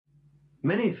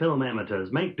Many film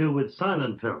amateurs make do with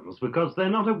silent films because they're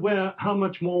not aware how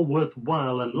much more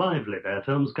worthwhile and lively their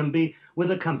films can be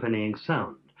with accompanying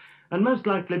sound, and most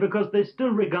likely because they still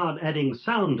regard adding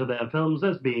sound to their films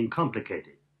as being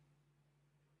complicated.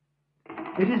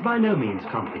 It is by no means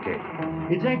complicated.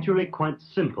 It's actually quite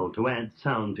simple to add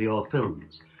sound to your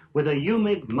films with a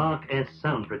Eumig Mark S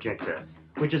sound projector,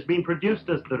 which has been produced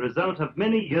as the result of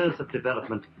many years of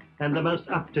development and the most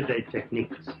up-to-date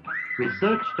techniques,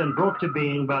 researched and brought to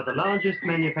being by the largest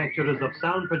manufacturers of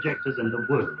sound projectors in the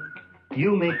world,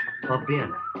 Eumig of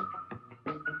Vienna.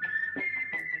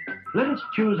 Let us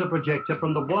choose a projector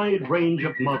from the wide range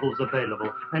of models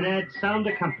available and add sound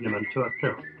accompaniment to a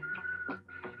film.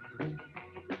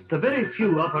 The very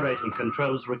few operating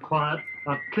controls required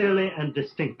are clearly and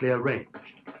distinctly arranged.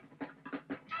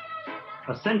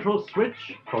 A central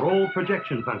switch for all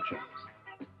projection functions.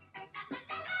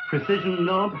 Precision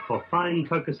knob for fine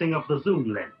focusing of the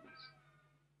zoom lens.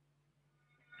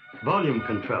 Volume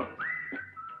control.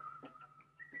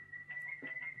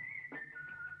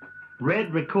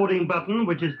 Red recording button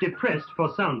which is depressed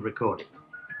for sound recording.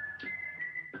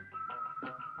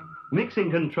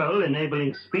 Mixing control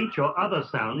enabling speech or other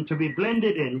sound to be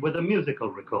blended in with a musical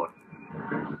recording.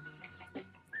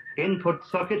 Input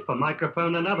socket for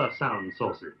microphone and other sound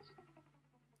sources.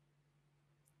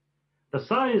 The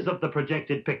size of the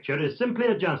projected picture is simply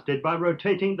adjusted by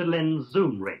rotating the lens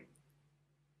zoom ring.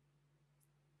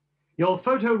 Your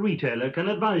photo retailer can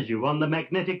advise you on the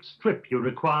magnetic strip you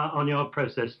require on your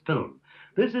processed film.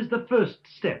 This is the first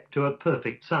step to a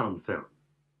perfect sound film.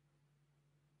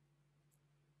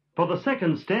 For the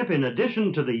second step, in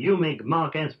addition to the Eumig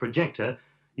Mark S projector,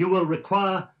 you will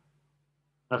require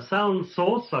a sound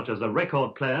source such as a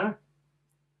record player,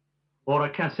 or a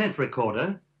cassette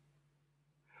recorder,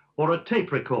 or a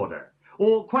tape recorder,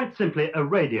 or quite simply a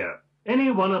radio.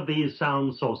 Any one of these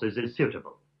sound sources is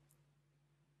suitable.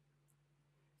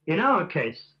 In our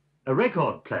case, a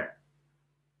record player.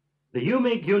 The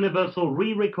Eumig Universal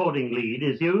Re-Recording lead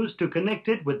is used to connect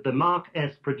it with the Mark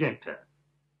S projector.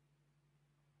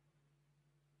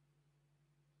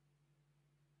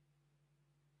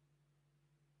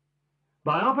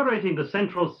 By operating the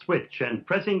central switch and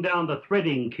pressing down the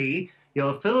threading key,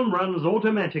 your film runs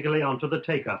automatically onto the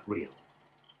take-up reel.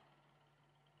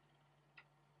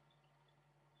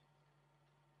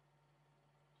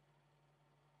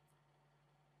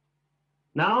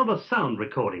 Now the sound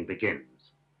recording begins.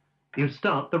 You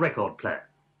start the record player.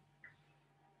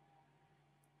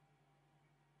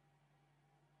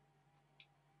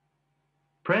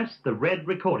 Press the red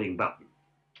recording button.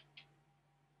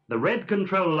 The red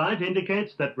control light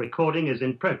indicates that recording is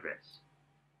in progress.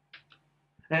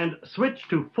 And switch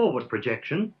to forward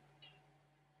projection.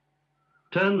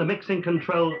 Turn the mixing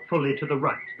control fully to the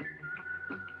right.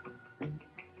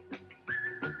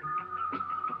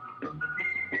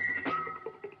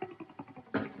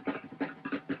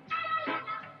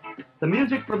 The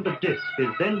music from the disc is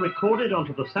then recorded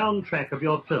onto the soundtrack of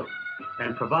your film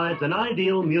and provides an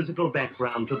ideal musical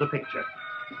background to the picture.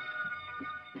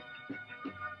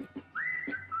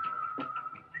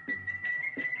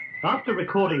 After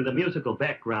recording the musical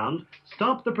background,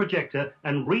 stop the projector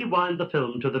and rewind the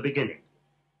film to the beginning.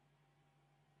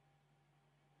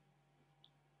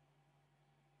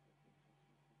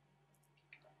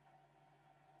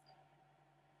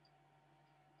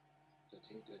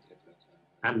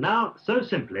 And now, so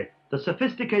simply, the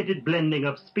sophisticated blending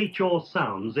of speech or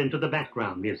sounds into the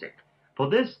background music. For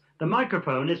this, the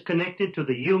microphone is connected to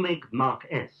the Eumig Mark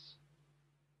S.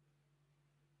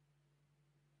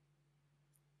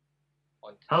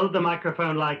 Hold the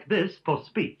microphone like this for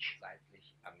speech.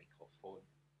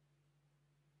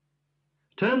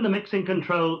 Turn the mixing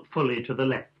control fully to the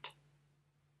left.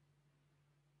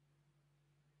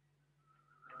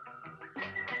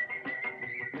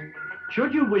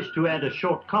 Should you wish to add a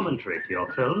short commentary to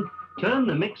your film, turn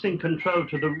the mixing control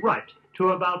to the right to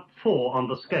about 4 on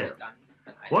the scale.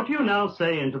 What you now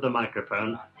say into the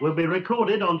microphone will be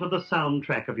recorded onto the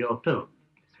soundtrack of your film.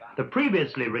 The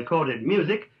previously recorded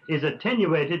music is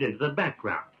attenuated into the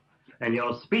background, and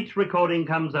your speech recording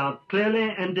comes out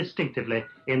clearly and distinctively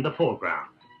in the foreground.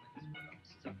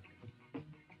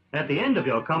 At the end of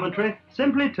your commentary,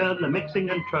 simply turn the mixing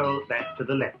control back to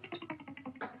the left.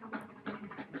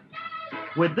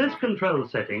 With this control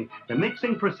setting, the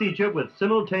mixing procedure with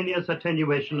simultaneous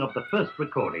attenuation of the first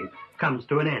recording comes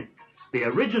to an end. The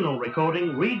original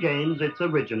recording regains its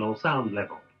original sound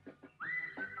level.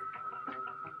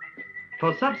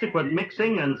 For subsequent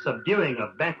mixing and subduing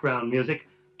of background music,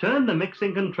 turn the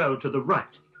mixing control to the right,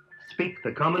 speak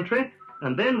the commentary,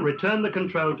 and then return the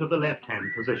control to the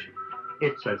left-hand position.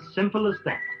 It's as simple as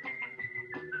that.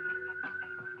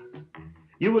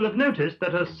 You will have noticed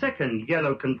that a second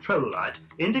yellow control light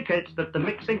indicates that the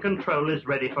mixing control is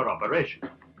ready for operation.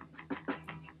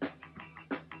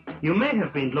 You may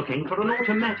have been looking for an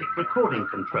automatic recording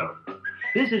control.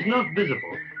 This is not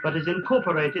visible, but is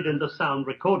incorporated in the sound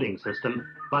recording system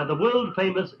by the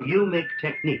world-famous Eumig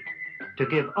technique to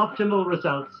give optimal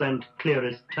results and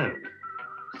clearest tone.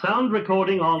 Sound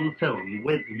recording on film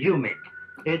with Eumig.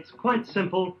 It's quite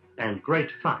simple and great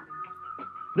fun.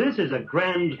 This is a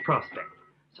grand prospect,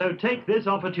 so take this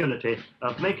opportunity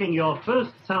of making your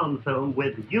first sound film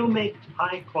with Eumig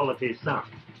high-quality sound.